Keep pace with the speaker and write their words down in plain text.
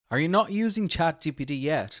Are you not using ChatGPT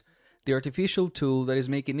yet? The artificial tool that is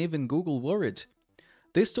making even Google worried.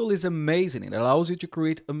 This tool is amazing. It allows you to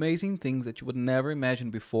create amazing things that you would never imagine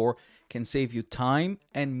before, can save you time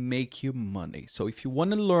and make you money. So if you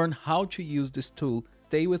want to learn how to use this tool,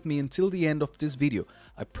 stay with me until the end of this video.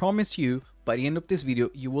 I promise you, by the end of this video,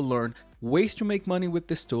 you will learn ways to make money with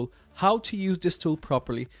this tool, how to use this tool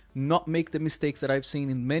properly, not make the mistakes that I've seen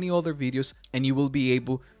in many other videos, and you will be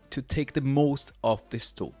able to take the most of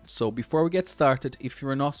this tool. So before we get started, if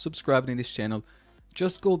you're not subscribed in this channel,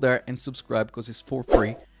 just go there and subscribe because it's for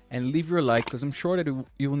free, and leave your like because I'm sure that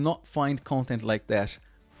you will not find content like that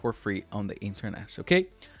for free on the internet. Okay,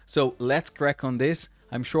 so let's crack on this.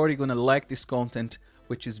 I'm sure you're gonna like this content,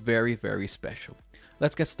 which is very, very special.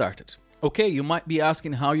 Let's get started. Okay, you might be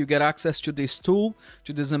asking how you get access to this tool,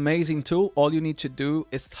 to this amazing tool. All you need to do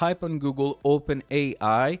is type on Google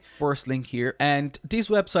OpenAI, first link here, and this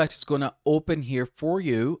website is gonna open here for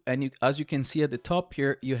you. And as you can see at the top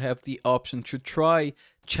here, you have the option to try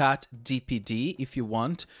ChatGPT if you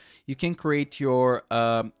want. You can create your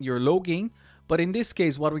login, but in this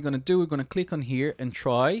case, what we're gonna do, we're gonna click on here and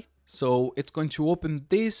try. So it's going to open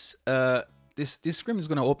this. This screen is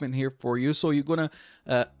going to open here for you. So you're going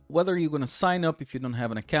to, whether you're going to sign up if you don't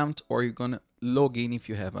have an account, or you're going to log in if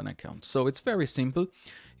you have an account. So it's very simple.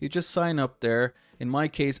 You just sign up there. In my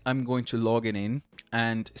case, I'm going to log in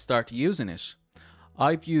and start using it.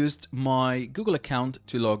 I've used my Google account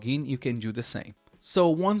to log in. You can do the same. So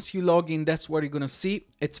once you log in, that's what you're going to see.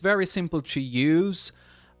 It's very simple to use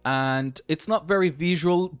and it's not very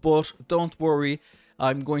visual, but don't worry.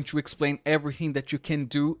 I'm going to explain everything that you can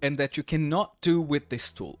do and that you cannot do with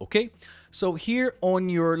this tool, okay? So here on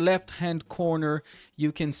your left-hand corner,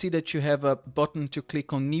 you can see that you have a button to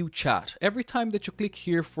click on New Chat. Every time that you click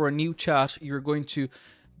here for a new chat, you're going to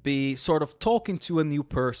be sort of talking to a new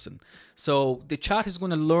person. So the chat is going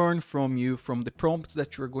to learn from you, from the prompts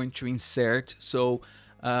that you're going to insert. So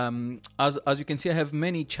as you can see, I have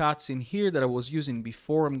many chats in here that I was using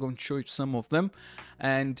before. I'm going to show you some of them.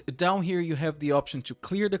 And down here you have the option to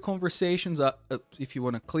clear the conversations if you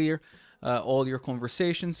want to clear all your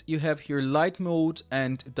conversations. You have here light mode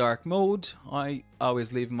and dark mode. I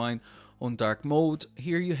always leave mine on dark mode.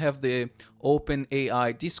 Here you have the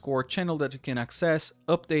OpenAI Discord channel that you can access,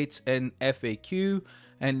 updates and FAQ,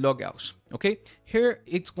 and log out. Okay, here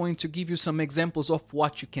it's going to give you some examples of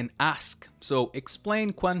what you can ask. So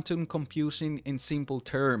explain quantum computing in simple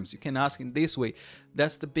terms. You can ask in this way.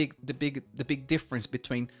 That's the big difference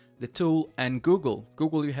between the tool and Google.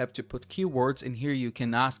 Google, you have to put keywords, and here you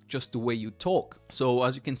can ask just the way you talk. So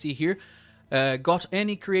as you can see here, got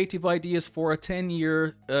any creative ideas for a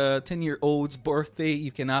 10-year-old's birthday?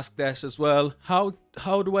 You can ask that as well. How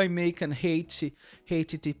do I make an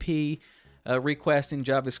HTTP request in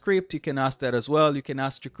JavaScript? You can ask that as well. You can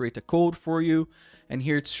ask to create a code for you, and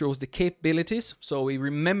here it shows the capabilities. So it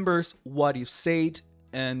remembers what you said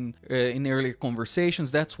and in earlier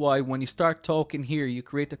conversations. That's why when you start talking here, you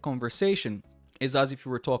create a conversation, is as if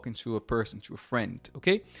you were talking to a person, to a friend.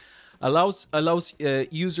 Okay, allows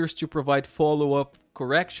users to provide follow-up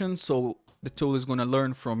corrections. So the tool is going to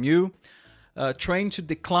learn from you. Trained to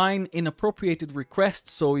decline inappropriated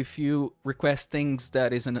requests. So if you request things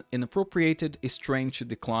that is inappropriated, it's trained to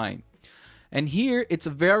decline. And here it's a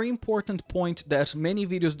very important point that many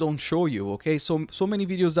videos don't show you. Okay, so many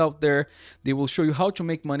videos out there, they will show you how to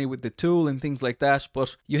make money with the tool and things like that,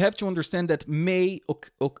 but you have to understand that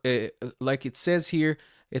like it says here,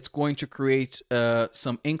 it's going to create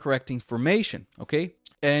some incorrect information. Okay,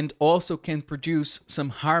 and also can produce some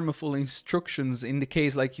harmful instructions in the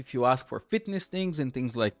case like if you ask for fitness things and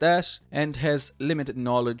things like that, and has limited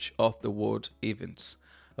knowledge of the word events.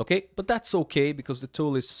 Okay, but that's okay because the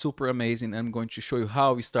tool is super amazing. I'm going to show you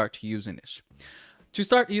how we start using it. To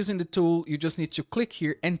start using the tool, you just need to click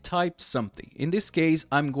here and type something. In this case,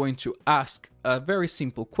 I'm going to ask a very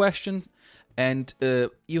simple question, and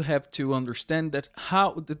you have to understand that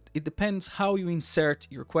it depends how you insert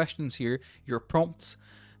your questions here, your prompts.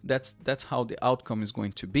 That's how the outcome is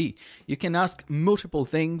going to be. You can ask multiple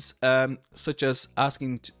things, such as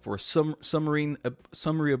asking for summary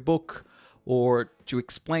a book, or to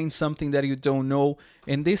explain something that you don't know.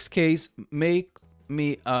 In this case, make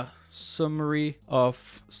me a summary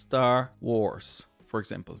of Star Wars, for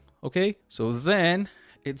example. Okay, so then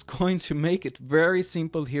it's going to make it very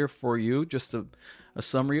simple here for you, just a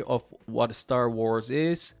summary of what Star Wars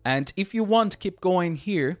is. And if you want to keep going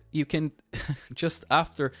here, you can just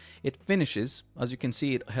after it finishes, as you can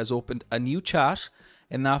see, it has opened a new chat,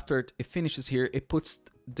 and after it finishes here, it puts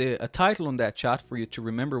a title on that chat for you to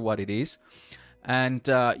remember what it is. And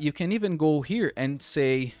you can even go here and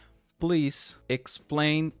say, please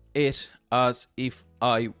explain it as if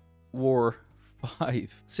I were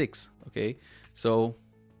 5, 6. Okay, so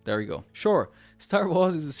there we go. Sure, Star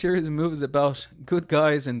Wars is a series of movies about good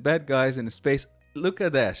guys and bad guys in space. Look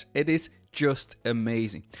at that. It is just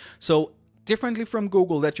amazing. So differently from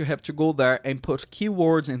Google, that you have to go there and put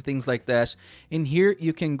keywords and things like that, in here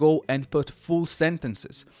you can go and put full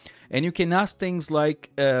sentences, and you can ask things like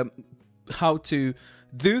how to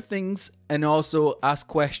do things, and also ask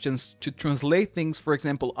questions to translate things. For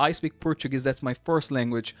example, I speak Portuguese, that's my first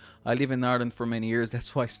language. I live in Ireland for many years,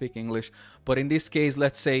 that's why I speak English. But in this case,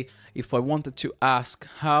 let's say if I wanted to ask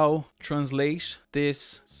how translate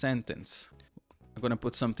this sentence, I'm going to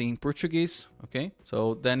put something in Portuguese. Okay,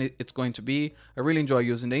 so then it's going to be, I really enjoy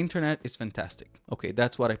using the internet, it's fantastic. Okay,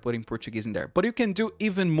 that's what I put in Portuguese in there. But you can do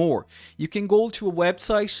even more. You can go to a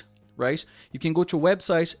website, right? You can go to a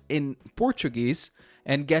website in Portuguese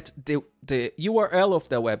and get the URL of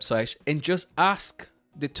that website and just ask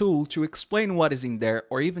the tool to explain what is in there,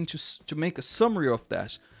 or even to make a summary of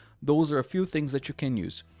that. Those are a few things that you can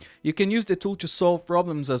use. You can use the tool to solve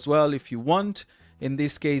problems as well if you want. In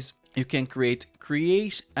this case, you can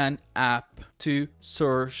create an app to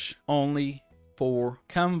search only for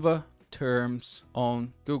Canva terms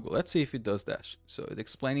on Google. Let's see if it does that. So it's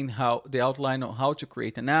explaining how the outline on how to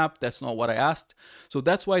create an app. That's not what I asked. So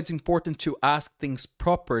that's why it's important to ask things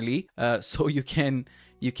properly, so you can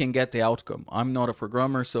get the outcome. I'm not a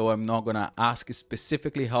programmer, so I'm not gonna ask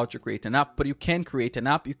specifically how to create an app, but you can create an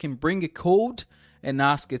app. You can bring a code and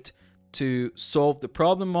ask it to solve the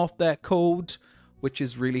problem of that code, which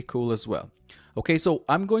is really cool as well. Okay, so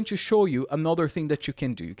I'm going to show you another thing that you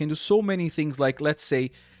can do. You can do so many things, like let's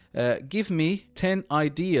say, give me 10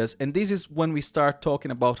 ideas. And this is when we start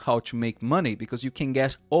talking about how to make money, because you can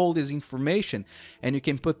get all this information and you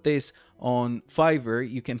can put this on Fiverr,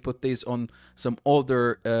 you can put this on some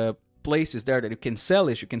other places there that you can sell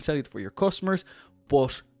it. You can sell it for your customers,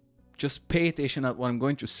 but just pay attention at what I'm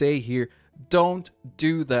going to say here. Don't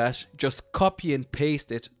do that. Just copy and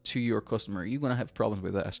paste it to your customer. You're going to have problems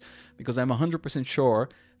with that, because I'm 100% sure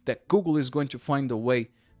that Google is going to find a way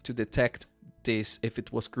to detect this if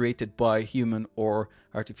it was created by human or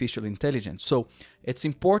artificial intelligence. So it's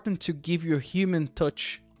important to give your human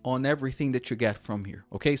touch on everything that you get from here.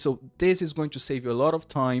 Okay, so this is going to save you a lot of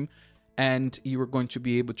time, and you are going to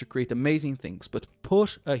be able to create amazing things, but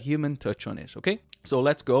put a human touch on it. Okay, so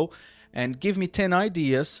let's go and give me 10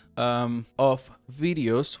 ideas of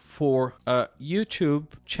videos for a YouTube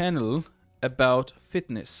channel about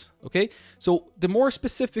fitness. Okay, so the more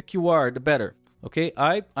specific you are, the better. Okay,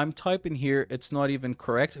 I'm typing here, it's not even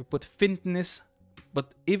correct. I put fitness,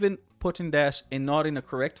 but even putting that in not in a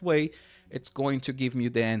correct way, it's going to give me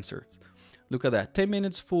the answers. Look at that, 10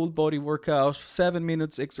 minutes full body workout, 7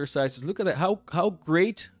 minutes exercises. Look at that, how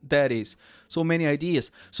great that is. So many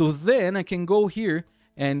ideas. So then I can go here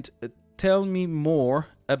and tell me more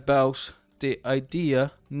about the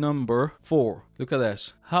idea number 4. Look at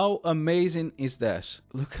that. How amazing is that?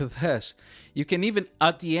 Look at that. You can even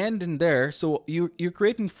at the end in there, so you're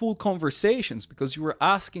creating full conversations because you were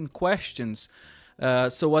asking questions.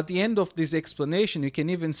 So at the end of this explanation, you can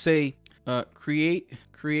even say,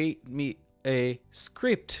 create me a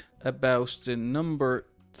script about the number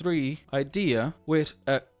 3 idea with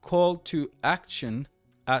a call to action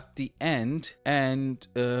at the end, and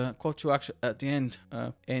call to action at the end,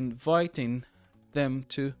 inviting them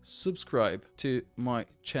to subscribe to my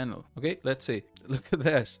channel. Okay, let's see. Look at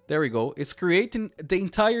that. There we go. It's creating the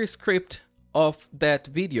entire script of that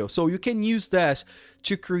video. So you can use that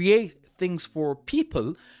to create things for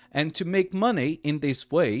people and to make money in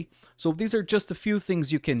this way. So these are just a few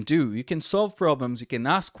things you can do. You can solve problems, you can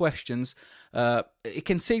ask questions. It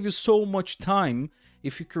can save you so much time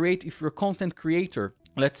if you're a content creator.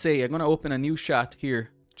 Let's say I'm going to open a new chat here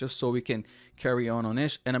just so we can carry on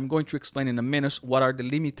it, and I'm going to explain in a minute what are the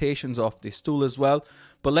limitations of this tool as well.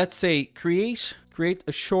 But let's say create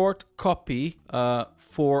a short copy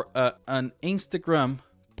for an Instagram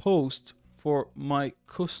post for my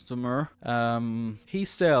customer. He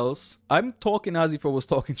sells, I'm talking as if I was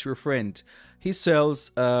talking to a friend. He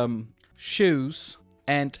sells shoes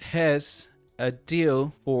and has a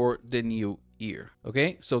deal for the new year.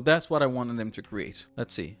 Okay, so that's what I wanted them to create.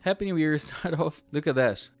 Let's see. Happy New Year, start off. Look at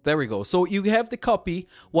that. There we go. So you have the copy.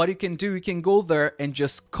 What you can do, you can go there and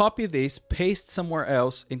just copy this, paste somewhere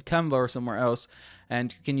else in Canva or somewhere else,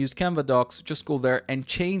 and you can use Canva Docs. Just go there and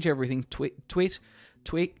change everything,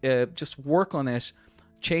 just work on it,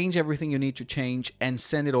 change everything you need to change, and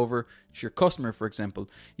send it over to your customer, for example.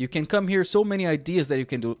 You can come here, so many ideas that you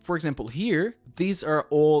can do. For example, here, these are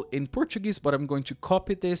all in Portuguese, but I'm going to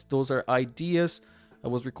copy this. Those are ideas I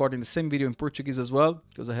was recording the same video in Portuguese as well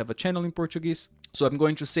because I have a channel in Portuguese. So I'm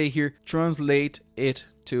going to say here, translate it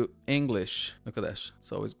to English. Look at that.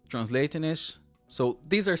 So it's translating it. So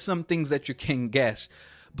these are some things that you can get.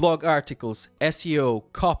 Blog articles, SEO,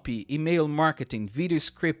 copy, email marketing, video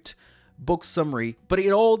script, book summary, but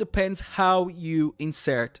it all depends how you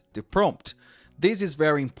insert the prompt. This is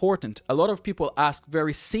very important. A lot of people ask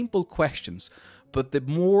very simple questions, but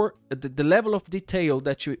the level of detail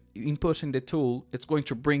that you input in the tool, it's going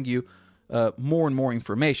to bring you more and more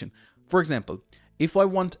information. For example, if I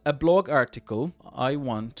want a blog article, I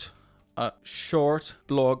want a short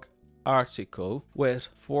blog article with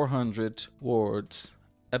 400 words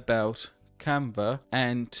about Canva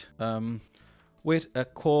and with a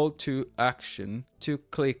call to action to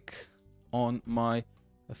click on my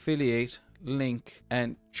affiliate link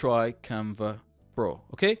and try Canva Pro.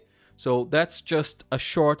 Okay, so that's just a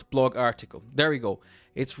short blog article. There we go.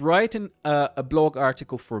 It's writing a blog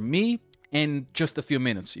article for me in just a few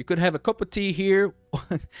minutes. You could have a cup of tea here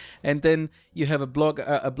and then you have a blog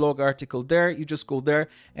article there. You just go there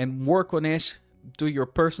and work on it, do your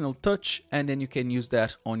personal touch, and then you can use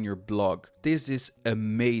that on your blog. This is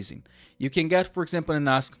amazing. You can get, for example, and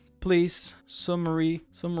ask, please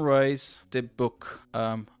summarize the book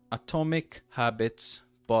Atomic Habits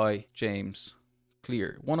by James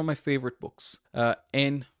Clear, one of my favorite books,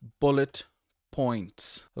 in bullet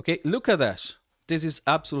points. Okay, look at that. This is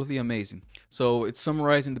absolutely amazing. So it's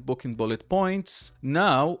summarizing the book in bullet points.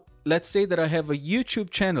 Now, let's say that I have a YouTube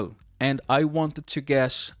channel and I wanted to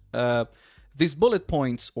get these bullet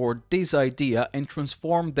points or this idea and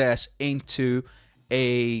transform that into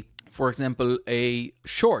for example, a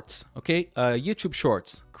shorts, okay? YouTube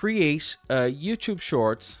shorts. Create YouTube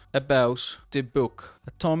shorts about the book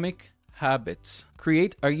Atomic Habits.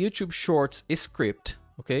 Create a YouTube shorts script,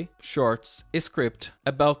 okay? Shorts script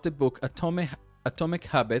about the book Atomic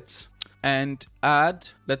Habits, and add,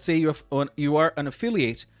 let's say you are an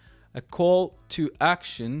affiliate, a call to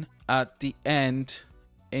action at the end,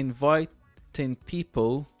 inviting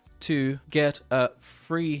people to get a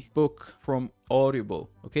free book from Audible.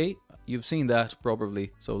 Okay, you've seen that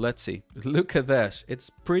probably. So let's see. Look at that.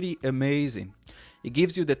 It's pretty amazing. It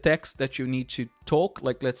gives you the text that you need to talk,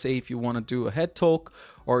 like let's say if you want to do a head talk,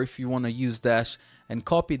 or if you want to use that and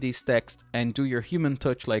copy this text and do your human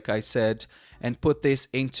touch, like I said, and put this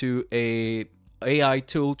into a AI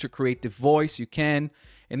tool to create the voice. You can.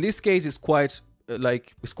 In this case, it's quite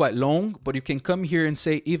long, but you can come here and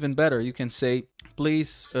say even better. You can say,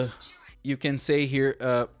 please. You can say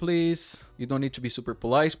here, please. You don't need to be super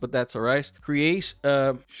polite, but that's all right. Create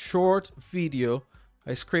a short video.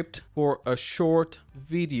 A script for a short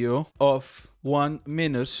video of 1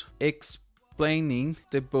 minute explaining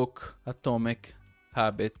the book Atomic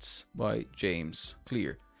Habits by James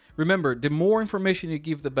Clear. Remember, the more information you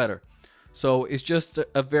give, the better. So it's just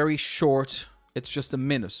a very short, it's just a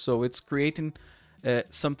minute. So it's creating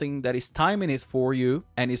something that is timing it for you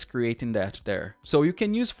and is creating that there. So you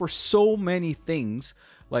can use for so many things,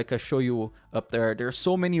 like I show you up there. There are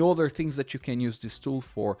so many other things that you can use this tool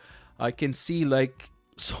for. I can see like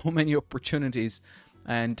so many opportunities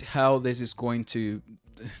and how this is going to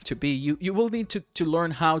be. You will need to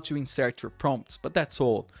learn how to insert your prompts, but that's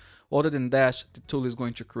all. Other than that, the tool is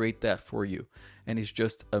going to create that for you, and it's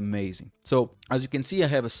just amazing. So as you can see, I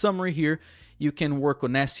have a summary here. You can work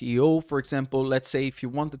on SEO, for example. Let's say if you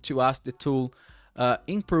wanted to ask the tool,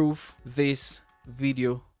 improve this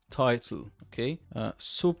video title, okay?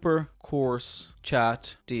 Super course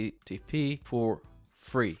chat DTP for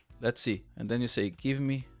free. Let's see. And then you say, give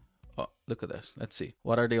me, oh, look at that. Let's see.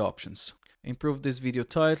 What are the options? Improve this video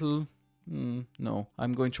title. No,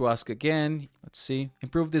 I'm going to ask again. Let's see.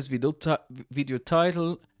 Improve this video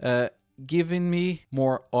title, giving me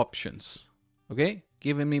more options. Okay,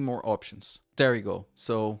 giving me more options. There you go.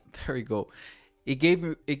 So there you go. It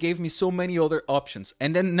gave me so many other options.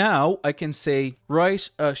 And then now I can say,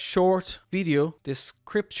 write a short video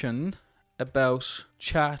description about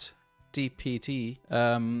ChatGPT,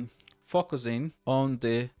 focusing on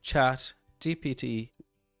the ChatGPT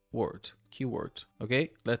keyword.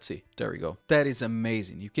 Okay, let's see. There we go. That is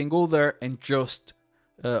amazing. You can go there and just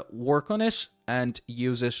work on it and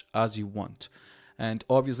use it as you want. And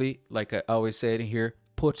obviously, like I always say here,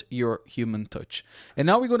 put your human touch. And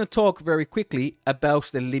now we're going to talk very quickly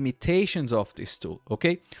about the limitations of this tool.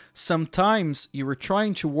 Okay, sometimes you were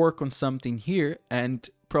trying to work on something here and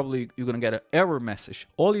probably you're going to get an error message.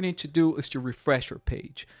 All you need to do is to refresh your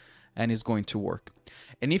page and it's going to work.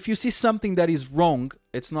 And if you see something that is wrong,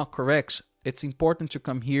 it's not correct, it's important to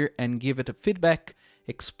come here and give it a feedback,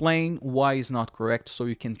 explain why it's not correct so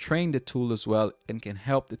you can train the tool as well and can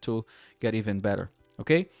help the tool get even better.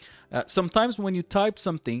 Okay, sometimes when you type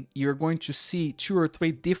something, you're going to see 2 or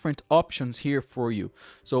 3 different options here for you.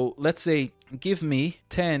 So let's say, give me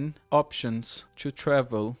 10 options to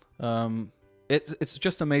travel. It's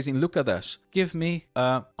just amazing. Look at that. Give me,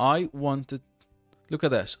 look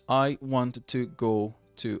at that. I wanted to go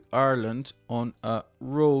to Ireland on a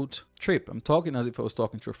road trip. I'm talking as if I was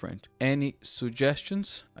talking to a friend. Any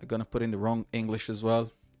suggestions? I'm gonna put in the wrong English as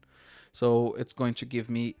well. So it's going to give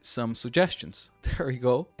me some suggestions. There we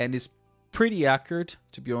go. And it's pretty accurate,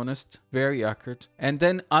 to be honest, very accurate. And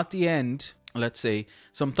then at the end, let's say,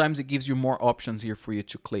 sometimes it gives you more options here for you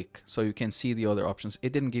to click. So you can see the other options.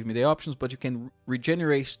 It didn't give me the options, but you can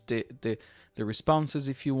regenerate the responses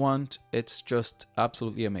if you want. It's just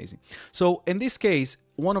absolutely amazing. So in this case,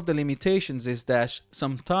 one of the limitations is that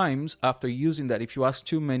sometimes after using that, if you ask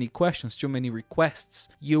too many questions, too many requests,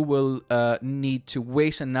 you will need to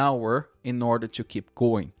wait an hour in order to keep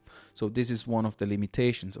going. So this is one of the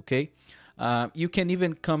limitations, okay? You can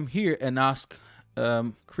even come here and ask,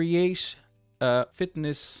 create a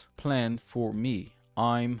fitness plan for me.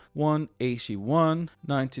 I'm 181,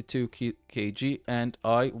 92 kg, and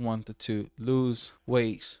I wanted to lose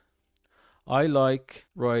weight. I like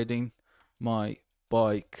riding my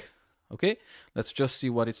bike. Okay, let's just see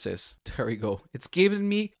what it says. There we go. It's giving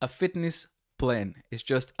me a fitness plan. It's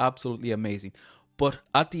just absolutely amazing. But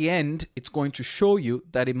at the end, it's going to show you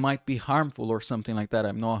that it might be harmful or something like that.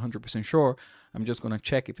 I'm not 100% sure. I'm just going to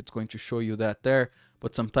check if it's going to show you that there.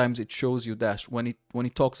 But sometimes it shows you that when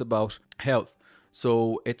it talks about health.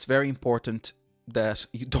 So it's very important that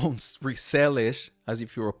you don't resell it as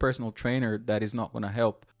if you're a personal trainer. That is not going to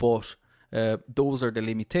help. But those are the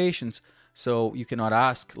limitations. So you cannot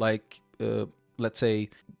ask, like, let's say,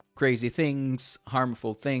 crazy things,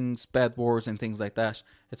 harmful things, bad words and things like that.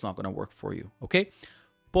 It's not going to work for you, okay?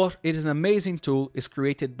 But it is an amazing tool. It's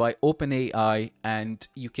created by OpenAI, and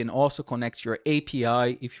you can also connect your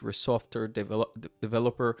API if you're a software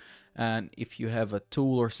developer, and if you have a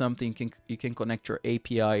tool or something, you can connect your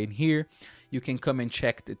API in here. You can come and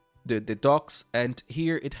check the docs, and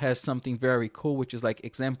here it has something very cool, which is like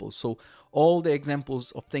examples. So all the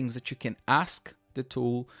examples of things that you can ask the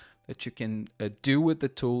tool, that you can do with the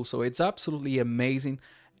tool. So it's absolutely amazing,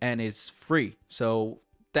 and it's free. So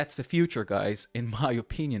that's the future, guys, in my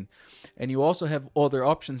opinion. And you also have other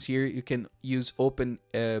options here. You can use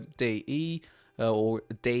OpenDAI or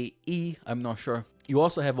DAE, I'm not sure. You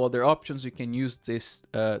also have other options. You can use this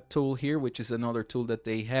tool here, which is another tool that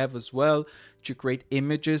they have as well to create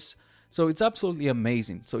images. So it's absolutely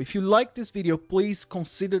amazing. So if you like this video, please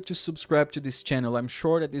consider to subscribe to this channel. I'm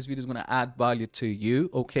sure that this video is going to add value to you,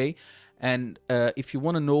 okay? And if you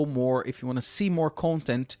want to know more, if you want to see more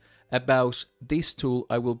content about this tool,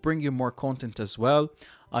 I will bring you more content as well.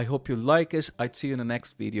 I hope you like it. I'd see you in the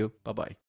next video. Bye-bye.